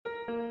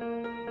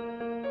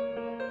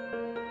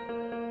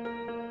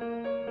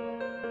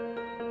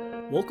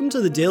Welcome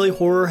to the Daily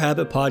Horror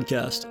Habit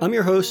Podcast. I'm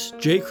your host,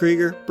 Jay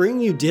Krieger,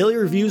 bringing you daily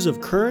reviews of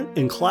current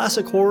and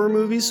classic horror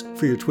movies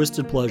for your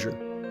twisted pleasure.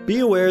 Be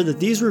aware that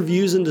these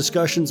reviews and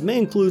discussions may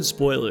include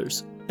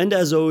spoilers. And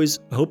as always,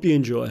 I hope you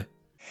enjoy.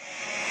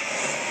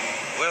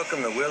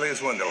 Welcome to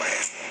Willy's Wonderland.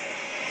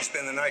 You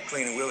spend the night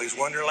cleaning Willy's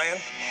Wonderland,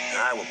 and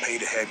I will pay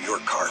to have your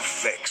car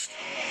fixed.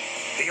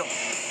 Deal?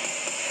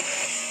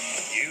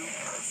 You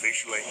are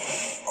officially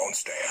on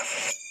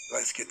staff.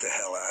 Let's get the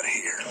hell out of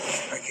here.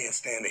 I can't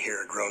stand to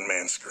hear a grown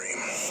man scream.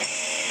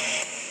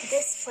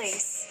 This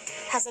place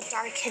has a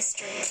dark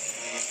history.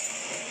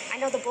 I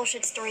know the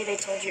bullshit story they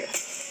told you.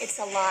 It's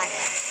a lie.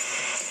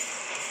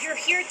 You're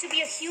here to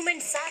be a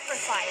human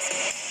sacrifice.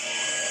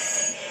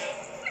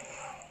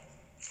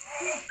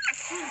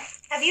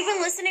 Have you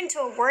been listening to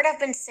a word I've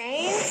been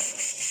saying?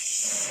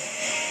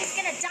 He's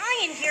gonna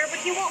die in here, but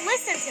he won't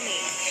listen to me.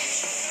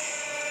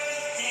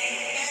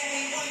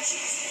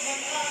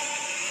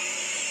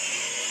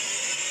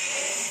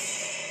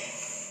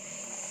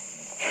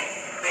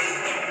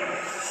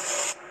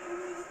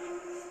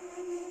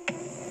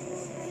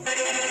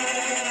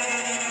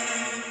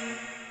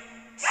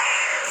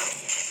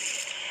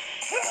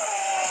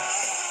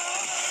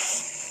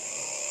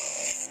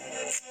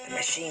 The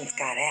machines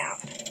got out.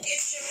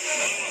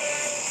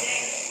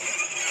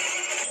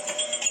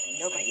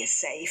 Nobody is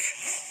safe.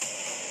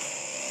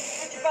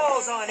 Put your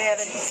balls on,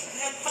 Evan.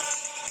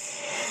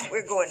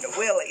 We're going to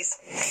Willy's.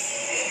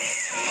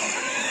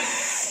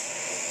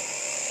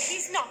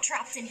 He's not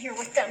trapped in here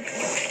with them.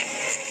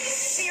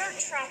 They're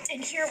trapped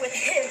in here with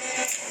him.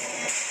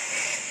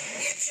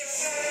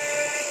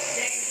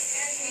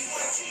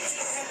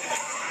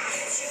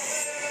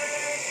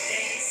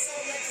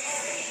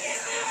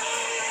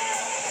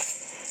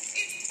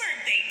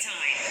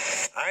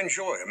 I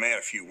enjoy a man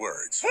of few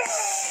words.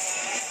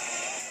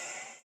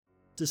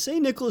 To say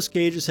Nicolas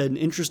Cage has had an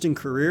interesting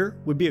career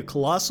would be a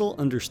colossal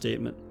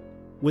understatement.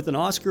 With an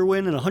Oscar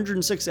win and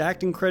 106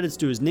 acting credits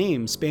to his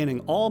name spanning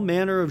all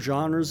manner of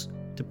genres,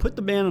 to put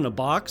the man in a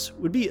box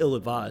would be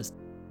ill-advised.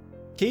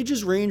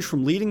 Cage's range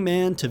from leading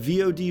man to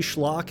VOD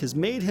schlock has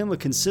made him a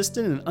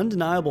consistent and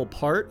undeniable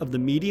part of the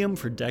medium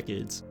for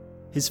decades.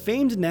 His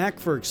famed knack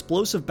for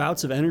explosive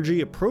bouts of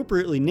energy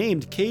appropriately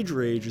named Cage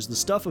Rage is the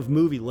stuff of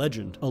movie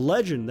legend, a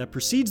legend that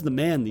precedes the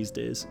man these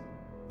days.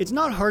 It's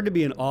not hard to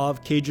be in awe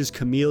of Cage's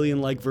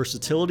chameleon-like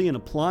versatility in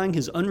applying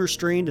his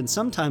unrestrained and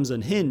sometimes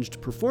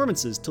unhinged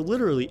performances to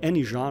literally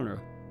any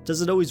genre.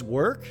 Does it always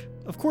work?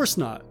 Of course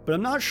not, but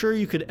I'm not sure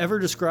you could ever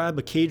describe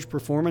a Cage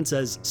performance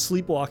as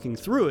sleepwalking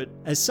through it,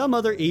 as some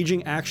other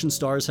aging action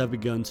stars have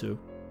begun to.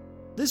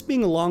 This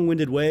being a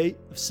long-winded way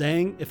of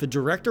saying if a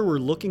director were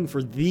looking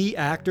for the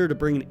actor to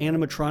bring an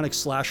animatronic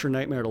slasher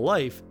nightmare to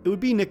life, it would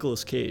be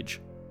Nicolas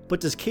Cage. But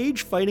does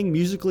Cage fighting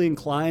musically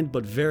inclined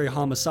but very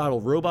homicidal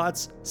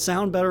robots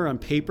sound better on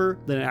paper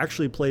than it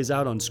actually plays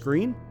out on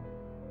screen?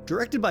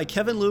 Directed by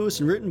Kevin Lewis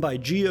and written by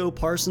G.O.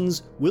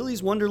 Parsons,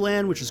 Willy's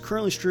Wonderland, which is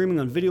currently streaming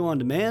on video on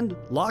demand,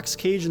 locks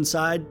Cage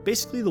inside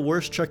basically the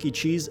worst Chuck E.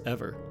 Cheese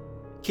ever.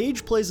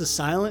 Cage plays a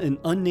silent and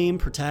unnamed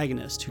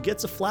protagonist who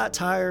gets a flat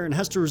tire and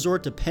has to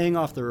resort to paying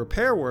off the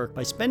repair work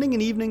by spending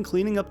an evening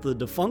cleaning up the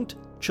defunct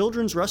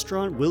children's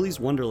restaurant Willy's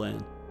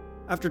Wonderland.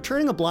 After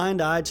turning a blind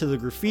eye to the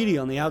graffiti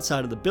on the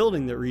outside of the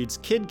building that reads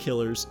Kid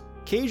Killers,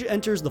 Cage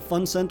enters the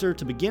fun center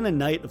to begin a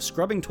night of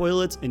scrubbing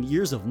toilets and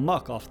years of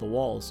muck off the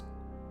walls.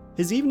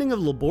 His evening of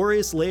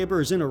laborious labor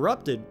is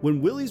interrupted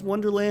when Willy's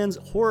Wonderland's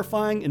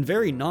horrifying and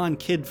very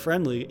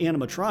non-kid-friendly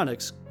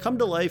animatronics come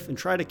to life and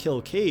try to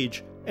kill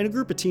Cage and a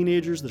group of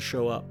teenagers that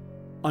show up.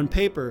 On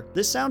paper,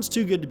 this sounds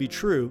too good to be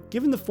true,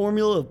 given the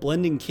formula of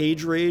blending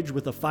Cage Rage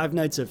with a Five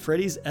Nights at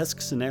Freddy's-esque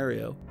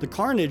scenario. The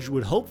carnage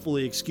would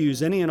hopefully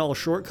excuse any and all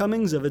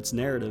shortcomings of its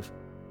narrative.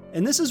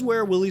 And this is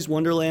where Willy's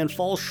Wonderland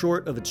falls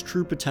short of its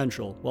true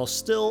potential, while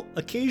still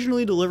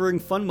occasionally delivering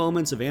fun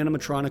moments of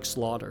animatronic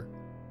slaughter.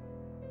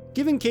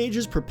 Given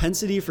Cage's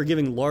propensity for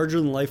giving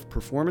larger-than-life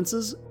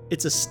performances,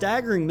 it's a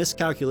staggering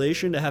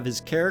miscalculation to have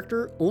his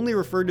character, only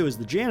referred to as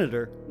the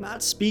janitor,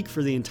 not speak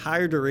for the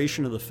entire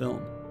duration of the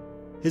film.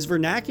 His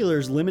vernacular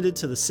is limited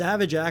to the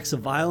savage acts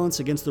of violence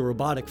against the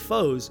robotic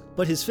foes,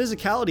 but his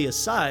physicality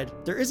aside,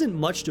 there isn't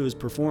much to his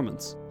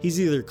performance. He's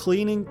either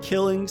cleaning,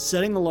 killing,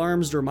 setting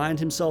alarms to remind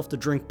himself to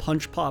drink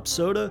Punch Pop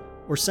soda,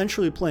 or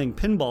centrally playing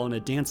pinball in a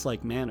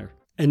dance-like manner.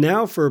 And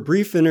now for a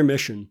brief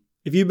intermission.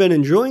 If you've been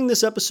enjoying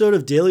this episode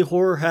of Daily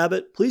Horror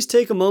Habit, please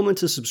take a moment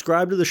to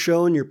subscribe to the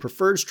show on your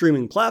preferred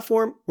streaming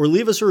platform or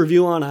leave us a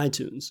review on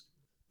iTunes.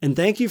 And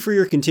thank you for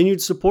your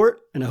continued support,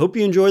 and I hope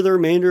you enjoy the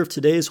remainder of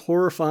today's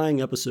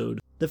horrifying episode.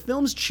 The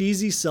film's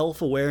cheesy,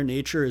 self-aware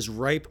nature is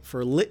ripe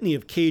for a litany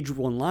of Cage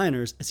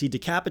one-liners as he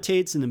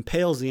decapitates and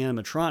impales the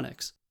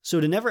animatronics. So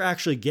to never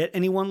actually get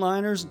any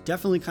one-liners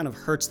definitely kind of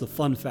hurts the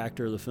fun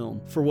factor of the film,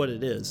 for what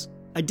it is.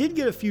 I did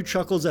get a few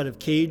chuckles out of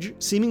Cage,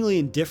 seemingly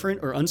indifferent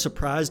or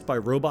unsurprised by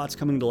robots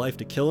coming to life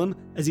to kill him,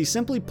 as he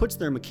simply puts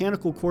their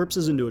mechanical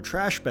corpses into a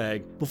trash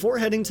bag before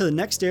heading to the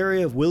next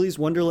area of Willy's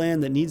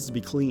Wonderland that needs to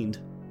be cleaned.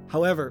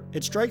 However,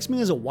 it strikes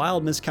me as a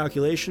wild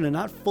miscalculation to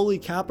not fully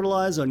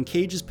capitalize on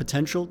Cage's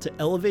potential to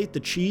elevate the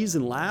cheese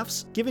and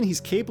laughs, given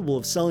he's capable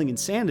of selling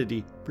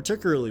insanity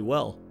particularly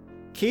well.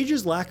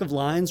 Cage's lack of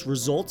lines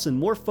results in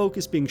more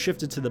focus being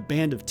shifted to the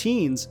band of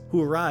teens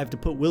who arrive to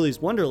put Willy's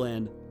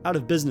Wonderland out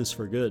of business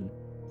for good.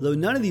 Though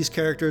none of these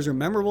characters are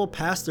memorable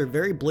past their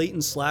very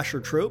blatant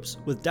slasher tropes,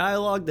 with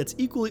dialogue that's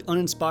equally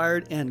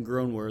uninspired and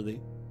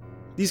groan-worthy.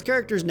 These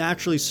characters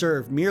naturally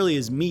serve merely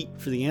as meat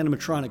for the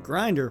animatronic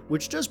grinder,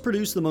 which does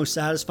produce the most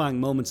satisfying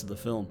moments of the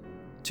film.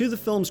 To the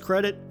film's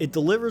credit, it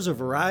delivers a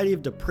variety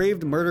of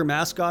depraved murder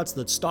mascots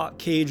that stalk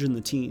Cage and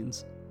the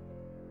teens.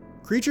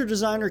 Creature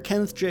designer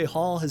Kenneth J.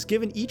 Hall has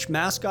given each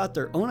mascot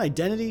their own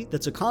identity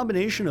that's a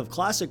combination of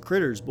classic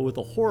critters but with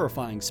a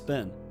horrifying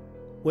spin.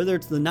 Whether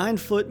it's the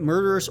 9-foot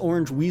murderous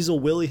orange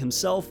weasel Willy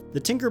himself, the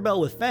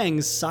Tinkerbell with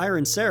fangs,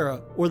 Siren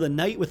Sarah, or the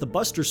knight with a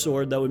buster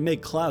sword that would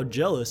make Cloud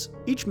jealous,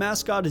 each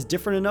mascot is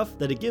different enough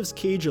that it gives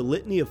Cage a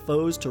litany of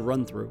foes to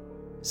run through.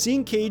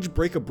 Seeing Cage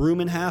break a broom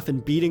in half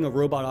and beating a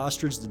robot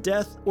ostrich to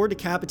death, or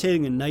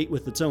decapitating a knight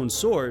with its own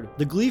sword,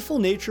 the gleeful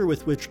nature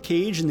with which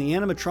Cage and the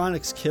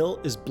animatronics kill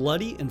is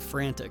bloody and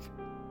frantic.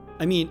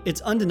 I mean, it's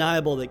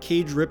undeniable that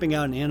Cage ripping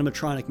out an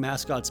animatronic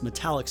mascot's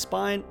metallic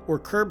spine or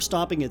curb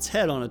stomping its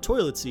head on a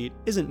toilet seat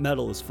isn't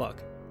metal as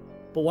fuck.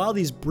 But while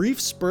these brief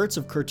spurts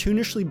of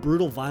cartoonishly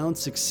brutal violence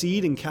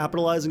succeed in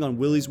capitalizing on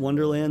Willy's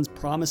Wonderland's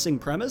promising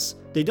premise,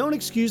 they don't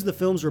excuse the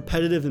film's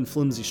repetitive and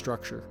flimsy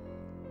structure.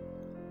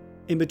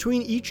 In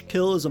between each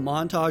kill is a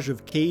montage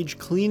of Cage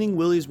cleaning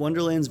Willy's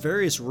Wonderland's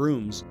various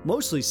rooms,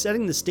 mostly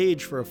setting the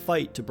stage for a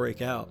fight to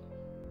break out.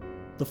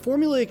 The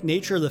formulaic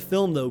nature of the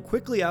film, though,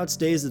 quickly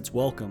outstays its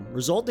welcome,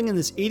 resulting in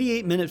this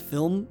 88-minute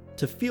film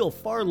to feel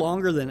far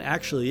longer than it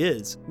actually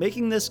is,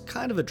 making this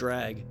kind of a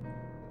drag.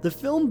 The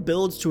film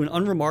builds to an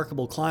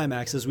unremarkable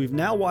climax as we've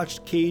now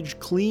watched Cage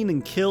clean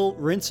and kill,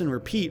 rinse and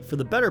repeat for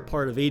the better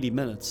part of 80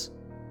 minutes.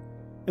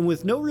 And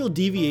with no real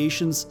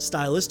deviations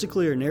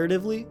stylistically or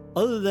narratively,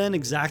 other than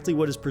exactly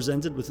what is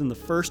presented within the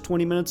first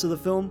 20 minutes of the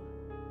film,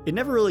 it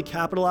never really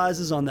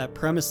capitalizes on that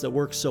premise that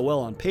works so well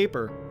on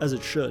paper as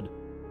it should.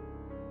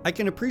 I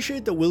can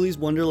appreciate that Willy's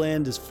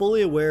Wonderland is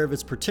fully aware of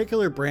its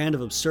particular brand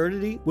of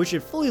absurdity, which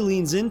it fully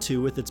leans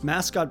into with its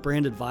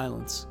mascot-branded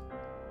violence.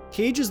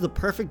 Cage is the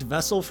perfect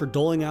vessel for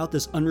doling out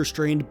this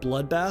unrestrained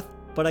bloodbath,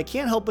 but I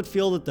can't help but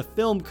feel that the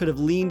film could have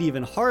leaned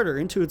even harder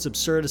into its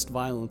absurdist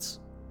violence.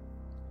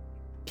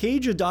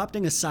 Cage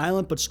adopting a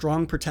silent but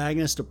strong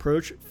protagonist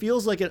approach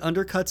feels like it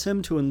undercuts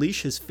him to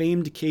unleash his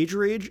famed Cage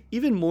rage,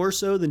 even more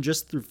so than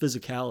just through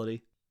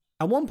physicality.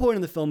 At one point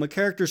in the film, a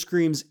character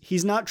screams,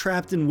 he's not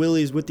trapped in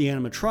Willy's with the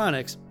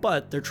animatronics,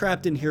 but they're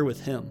trapped in here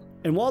with him.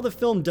 And while the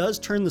film does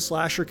turn the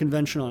slasher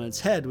convention on its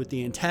head, with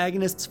the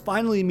antagonists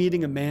finally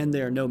meeting a man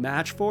they are no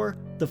match for,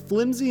 the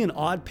flimsy and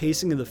odd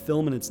pacing of the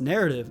film and its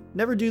narrative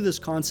never do this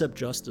concept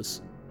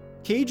justice.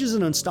 Cage is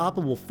an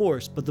unstoppable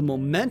force, but the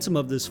momentum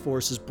of this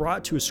force is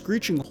brought to a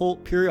screeching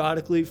halt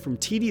periodically from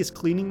tedious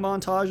cleaning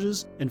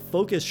montages and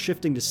focus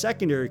shifting to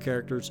secondary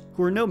characters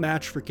who are no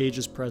match for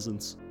Cage's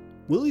presence.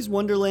 Willy's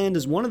Wonderland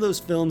is one of those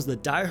films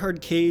that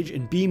die-hard Cage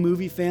and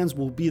B-movie fans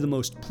will be the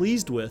most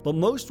pleased with, but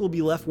most will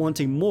be left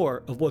wanting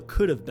more of what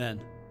could have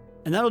been.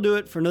 And that'll do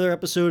it for another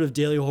episode of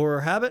Daily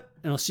Horror Habit,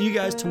 and I'll see you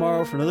guys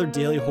tomorrow for another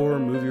Daily Horror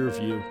movie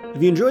review.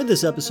 If you enjoyed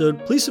this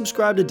episode, please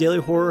subscribe to Daily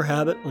Horror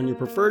Habit on your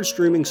preferred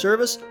streaming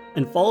service,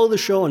 and follow the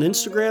show on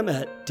Instagram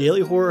at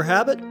Daily Horror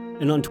Habit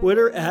and on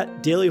Twitter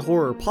at Daily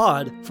Horror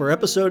Pod for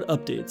episode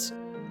updates.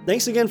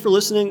 Thanks again for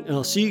listening, and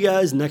I'll see you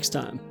guys next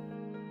time.